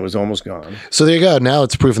scenes, and it was almost gone. So there you go. Now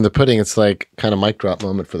it's proof in the pudding. It's like kind of mic drop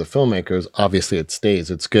moment for the filmmakers. Obviously, it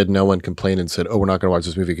stays. It's good. No one complained and said, oh, we're not going to watch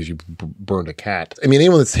this movie because you burned a cat. I mean,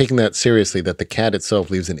 anyone that's taking that seriously, that the cat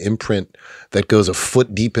itself leaves an imprint that goes a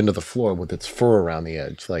foot deep into the floor with its fur around the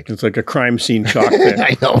edge. It's like a crime scene chalk pit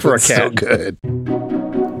I know, for a it's cat. so good.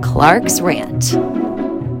 Clark's Rant.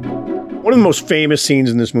 One of the most famous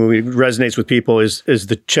scenes in this movie resonates with people is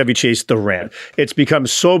the Chevy Chase, the rant. It's become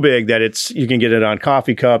so big that you can get it on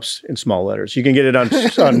coffee cups in small letters. You can get it on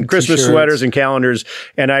Christmas T-shirts. sweaters and calendars.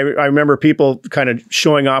 And I remember people kind of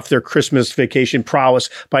showing off their Christmas vacation prowess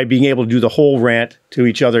by being able to do the whole rant to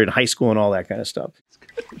each other in high school and all that kind of stuff.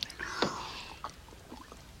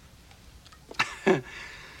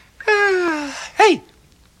 Hey!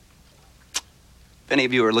 If any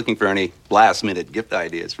of you are looking for any last-minute gift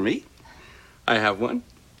ideas for me, I have one.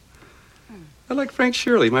 I like Frank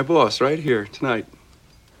Shirley, my boss, right here tonight.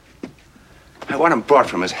 I want him brought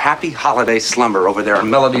from his happy holiday slumber over there on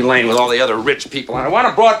Melody Lane with all the other rich people, and I want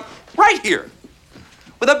him brought right here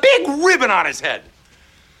with a big ribbon on his head.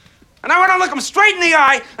 And I want to look him straight in the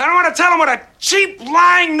eye, and I want to tell him what a cheap,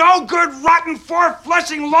 lying, no-good, rotten,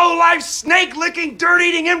 four-flushing, low-life, snake-licking,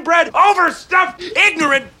 dirt-eating, inbred, overstuffed,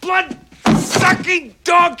 ignorant, blood-sucking,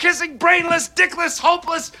 dog-kissing, brainless, dickless,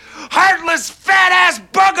 hopeless, heartless, fat-ass,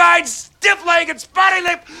 bug-eyed, stiff-legged,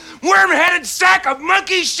 spotty-lipped, worm-headed sack of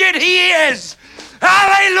monkey shit he is!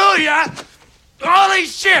 Hallelujah! Holy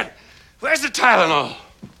shit! Where's the Tylenol?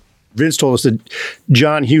 Vince told us that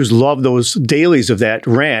John Hughes loved those dailies of that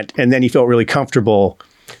rant, and then he felt really comfortable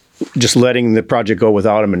just letting the project go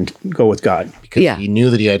without him and go with God. Because he knew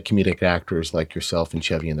that he had comedic actors like yourself and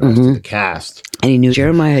Chevy and the rest of the cast. And he knew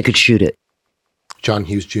Jeremiah could shoot it. John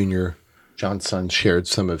Hughes Jr., John's son, shared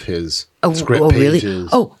some of his pages. script pages.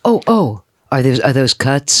 Oh. Are those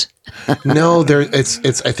cuts? No,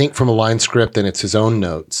 it's I think from a line script, and it's his own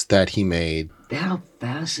notes that he made. How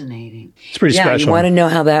fascinating. It's pretty special. You want to know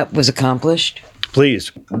how that was accomplished? Please.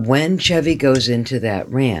 When Chevy goes into that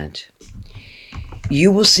rant,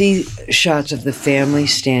 you will see shots of the family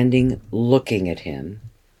standing looking at him.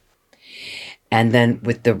 And then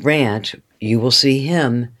with the rant, you will see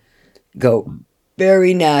him go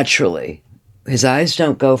very naturally. His eyes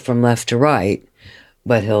don't go from left to right,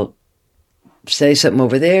 but he'll say something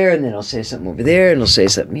over there, and then he'll say something over there, and he'll say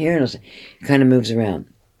something here, and he kind of moves around.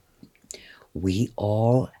 We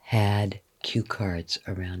all had cue cards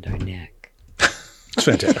around our neck. It's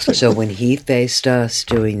fantastic. So when he faced us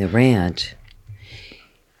doing the rant,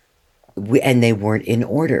 and they weren't in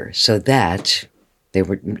order, so that they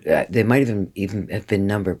might even have been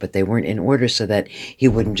numbered, but they weren't in order, so that he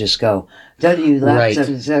wouldn't just go like they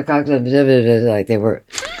were.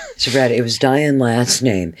 So it was Diane last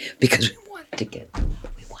name because we wanted to get it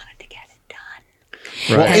done.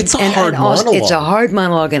 Right. Well, it's a hard monologue. It's a hard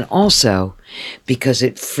monologue, and also because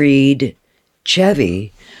it freed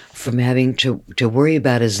Chevy from having to worry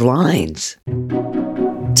about his lines.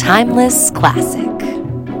 Timeless classic.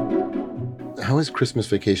 How has Christmas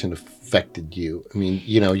Vacation affected you? I mean,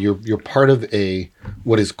 you're part of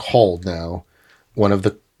what is called now one of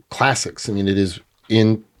the classics. I mean, it is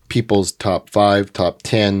in people's top 5, top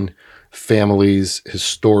 10 families,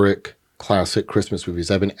 historic classic Christmas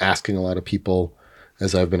movies. I've been asking a lot of people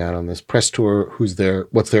as I've been out on this press tour,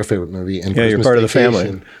 what's their favorite movie? And Christmas you're part of the Vacation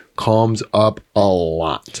family. Comes up a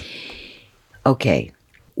lot. Okay.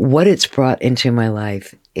 What it's brought into my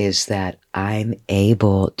life is that I'm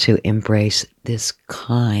able to embrace this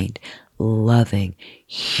kind, loving,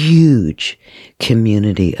 huge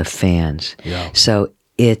community of fans. Yeah. So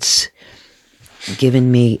it's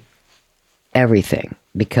given me everything.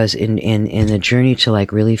 Because in the journey to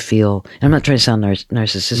like really feel, and I'm not trying to sound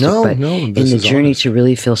narcissistic, but in the journey honest. To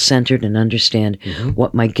really feel centered and understand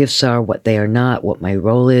what my gifts are, what they are not, what my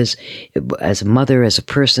role is as a mother, as a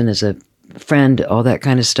person, as a friend, all that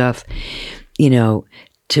kind of stuff,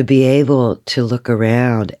 to be able to look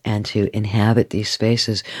around and to inhabit these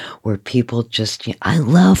spaces where people just, I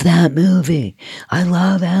love that movie. I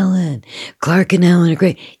love Ellen. Clark and Ellen are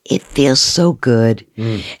great. It feels so good.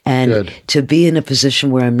 And to be in a position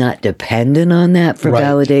where I'm not dependent on that for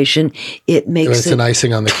validation, it makes it an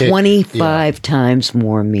icing on the cake. 25 times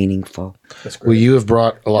more meaningful. Well, you have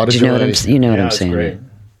brought a lot of joy. You know what I'm saying? Great.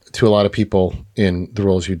 To a lot of people in the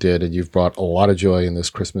roles you did, and you've brought a lot of joy in this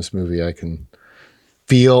Christmas movie. I can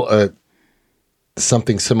feel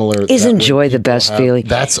something similar. Isn't joy the best feeling?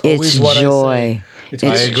 That's always what joy. I say.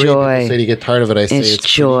 I agree. Joy. People say to get tired of it. I say it's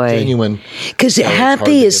joy. Genuine. Because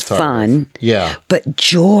happy is fun. Yeah. But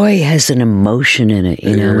joy has an emotion in it.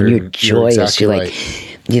 When you're joyous, exactly you're like,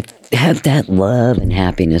 you have that love and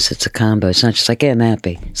happiness. It's a combo. It's not just like, hey, I'm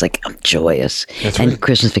happy. It's like, I'm joyous. That's and right.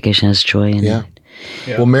 Christmas Vacation has joy in it.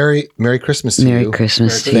 Yeah. Well, Merry Christmas to you. Merry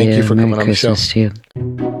Christmas to you. Thank you for coming on the show. Merry Christmas to you.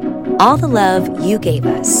 All the love you gave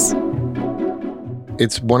us.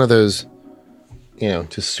 It's one of those,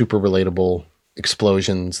 just super relatable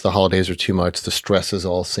explosions. The holidays are too much. The stress is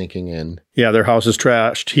all sinking in. Yeah, their house is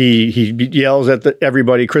trashed. He yells at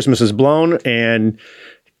everybody, Christmas is blown. And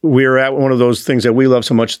we're at one of those things that we love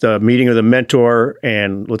so much, the meeting of the mentor.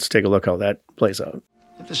 And let's take a look how that plays out.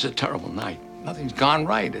 This is a terrible night. Nothing's gone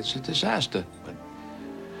right. It's a disaster. But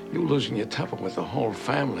you losing your temper with the whole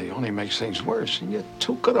family only makes things worse. And you're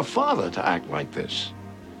too good a father to act like this.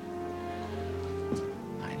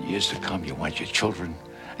 And years to come, you want your children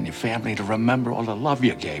and your family to remember all the love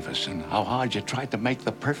you gave us and how hard you tried to make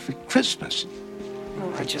the perfect Christmas.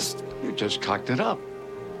 You just cocked it up.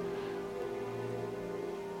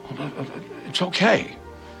 It's okay.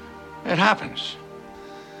 It happens.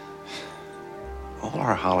 All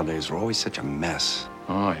our holidays were always such a mess.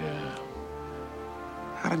 Oh, yeah.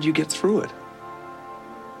 How did you get through it?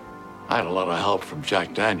 I had a lot of help from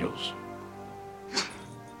Jack Daniels.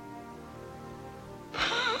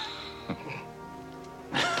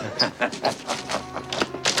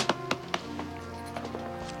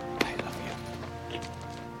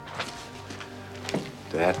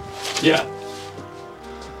 Dad? Yeah.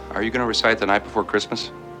 Are you going to recite the night before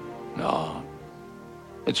Christmas? No.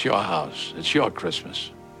 It's your house. It's your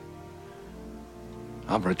Christmas.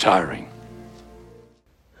 I'm retiring.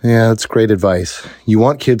 Yeah, that's great advice. You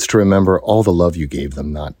want kids to remember all the love you gave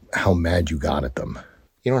them, not how mad you got at them.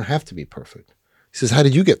 You don't have to be perfect. He says, how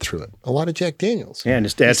did you get through it? A lot of Jack Daniels. Yeah, and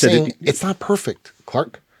his dad He's said saying, it's not perfect,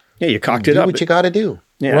 Clark. Yeah, you cocked it do up. what you got to do.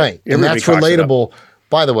 Yeah, right. And everybody that's cocks it up. relatable.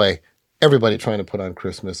 By the way, everybody trying to put on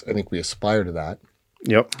Christmas, I think we aspire to that.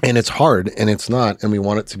 Yep. And it's hard, and it's not, and we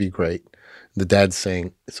want it to be great. The dad's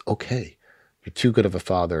saying, it's okay. You're too good of a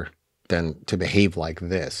father then to behave like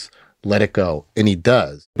this. Let it go. And he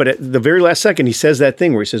does. But at the very last second, he says that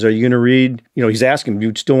thing where he says, are you going to read? You know, he's asking, do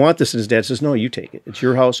you still want this? And his dad says, no, you take it. It's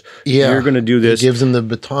your house. Yeah. You're going to do this. He gives him the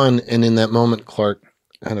baton, and in that moment, Clark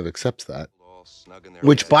kind of accepts that.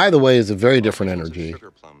 Which, by the way, is a very different energy.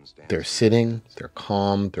 They're sitting, they're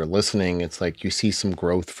calm, they're listening. It's like you see some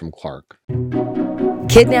growth from Clark.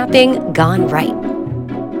 Kidnapping gone right.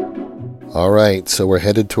 All right, so we're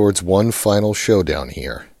headed towards one final showdown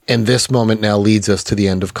here. And this moment now leads us to the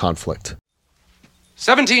end of conflict.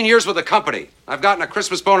 17 years with the company. I've gotten a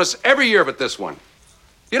Christmas bonus every year but this one.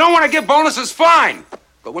 If you don't want to give bonuses, fine.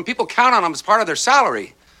 But when people count on them as part of their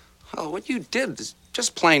salary, well, what you did is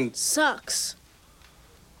just plain... Sucks.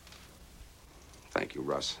 Thank you,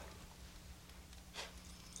 Russ.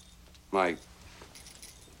 My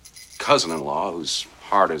cousin-in-law, whose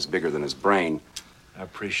heart is bigger than his brain... I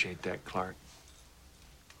appreciate that, Clark.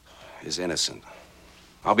 ...is innocent.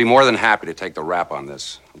 I'll be more than happy to take the rap on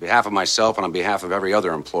this. On behalf of myself and on behalf of every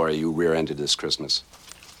other employee you rear-ended this Christmas.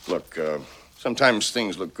 Look, sometimes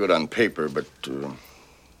things look good on paper, but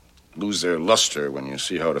lose their luster when you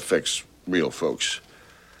see how it affects real folks.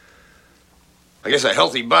 I guess a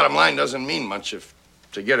healthy bottom line doesn't mean much if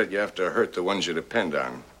to get it you have to hurt the ones you depend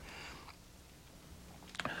on.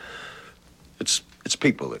 It's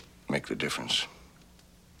people that make the difference.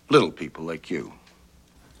 Little people like you.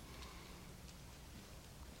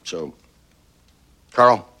 So,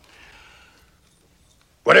 Carl,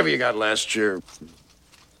 whatever you got last year,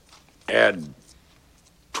 add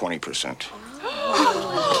 20%.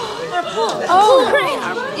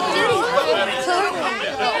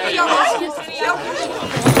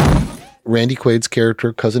 Randy Quaid's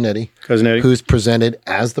character, Cousin Eddie, who's presented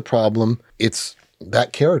as the problem. It's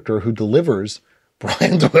that character who delivers.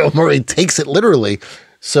 Brian Doyle Murray takes it literally.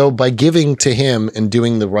 So by giving to him and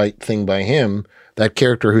doing the right thing by him, that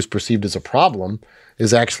character who's perceived as a problem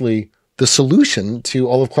is actually the solution to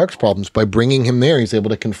all of Clark's problems. By bringing him there, he's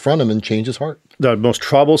able to confront him and change his heart. The most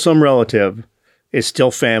troublesome relative is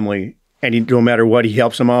still family, and no matter what, he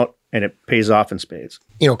helps him out, and it pays off in spades.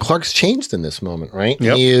 You know, Clark's changed in this moment, right?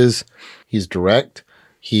 Yep. He's direct.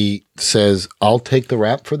 He says, I'll take the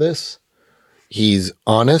rap for this. He's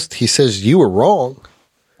honest. He says, you were wrong,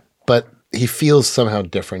 but he feels somehow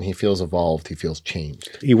different. He feels evolved. He feels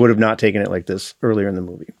changed. He would have not taken it like this earlier in the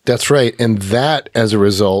movie. That's right. And that, as a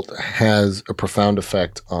result, has a profound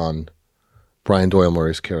effect on Brian Doyle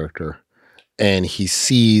Murray's character. And he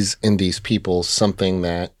sees in these people something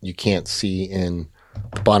that you can't see in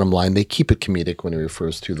the bottom line. They keep it comedic when he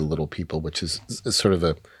refers to the little people, which is sort of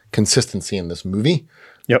a consistency in this movie.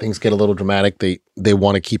 Yep. Things get a little dramatic. They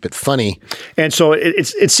want to keep it funny. And so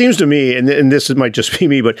it seems to me, and this might just be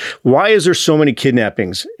me, but why is there so many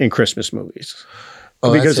kidnappings in Christmas movies?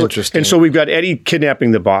 Oh, that's interesting. And so we've got Eddie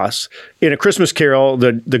kidnapping the boss. In A Christmas Carol,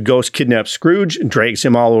 the ghost kidnaps Scrooge and drags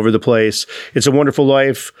him all over the place. It's a Wonderful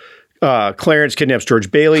Life. Clarence kidnaps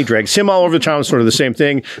George Bailey, drags him all over the town, sort of the same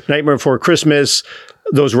thing. Nightmare Before Christmas,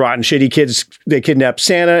 those rotten, shitty kids, they kidnap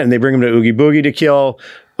Santa and they bring him to Oogie Boogie to kill.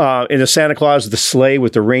 In the Santa Claus, the sleigh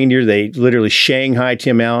with the reindeer, they literally Shanghai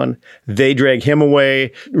Tim Allen. They drag him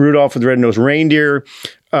away. Rudolph with the red-nosed reindeer.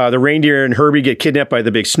 The reindeer and Herbie get kidnapped by the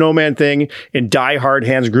big snowman thing. In Die Hard,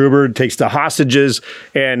 Hans Gruber takes the hostages.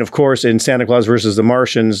 And, of course, in Santa Claus versus the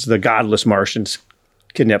Martians, the godless Martians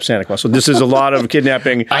kidnap Santa Claus. So this is a lot of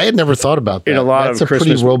kidnapping. I had never thought about that. In a lot That's of a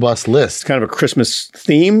pretty robust list. It's kind of a Christmas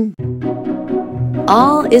theme.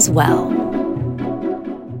 all is well.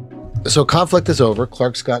 So conflict is over.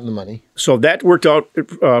 Clark's gotten the money. So that worked out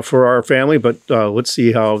for our family, but let's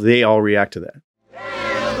see how they all react to that.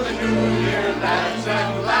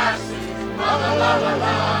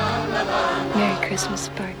 Merry Christmas,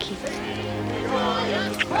 Barkeep.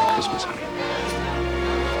 Merry Christmas, honey.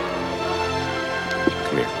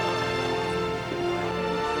 Come here.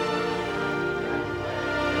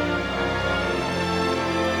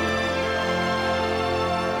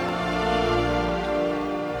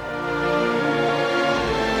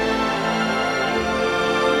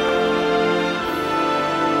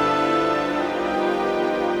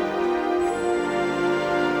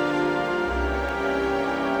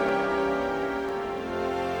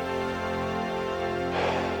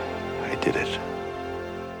 Did it.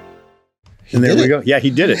 And there we go. Yeah,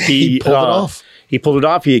 he did it. He pulled it off. He pulled it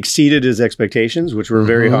off. He exceeded his expectations, which were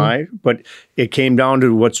very high. But it came down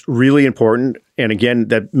to what's really important. And again,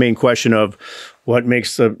 that main question of what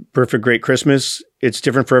makes the perfect great Christmas. It's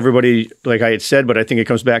different for everybody, like I had said, but I think it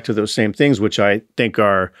comes back to those same things, which I think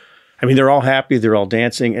are, I mean, they're all happy. They're all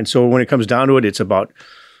dancing. And so when it comes down to it, it's about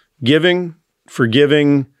giving,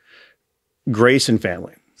 forgiving, grace, and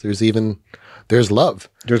family. There's love.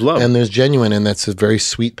 There's love. And there's genuine, and that's a very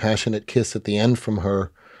sweet, passionate kiss at the end from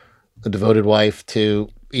her, the devoted wife, to,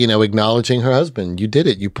 acknowledging her husband. You did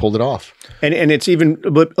it. You pulled it off. And it's even a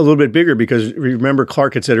little bit bigger because remember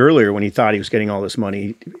Clark had said earlier when he thought he was getting all this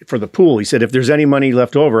money for the pool, he said, if there's any money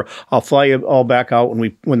left over, I'll fly you all back out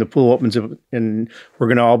when the pool opens up and we're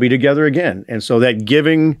going to all be together again. And so that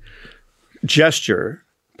giving gesture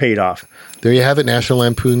paid off. There you have it. National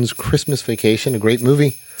Lampoon's Christmas Vacation, a great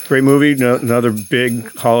movie. Great movie. Another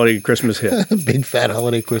big holiday Christmas hit. Big fat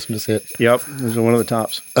holiday Christmas hit. Yep. It was one of the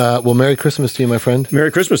tops. Well, Merry Christmas to you, my friend.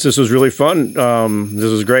 Merry Christmas. This was really fun.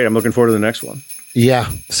 This was great. I'm looking forward to the next one. Yeah,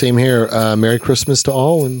 same here. Merry Christmas to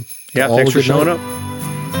all. And yeah, all thanks for showing night. up.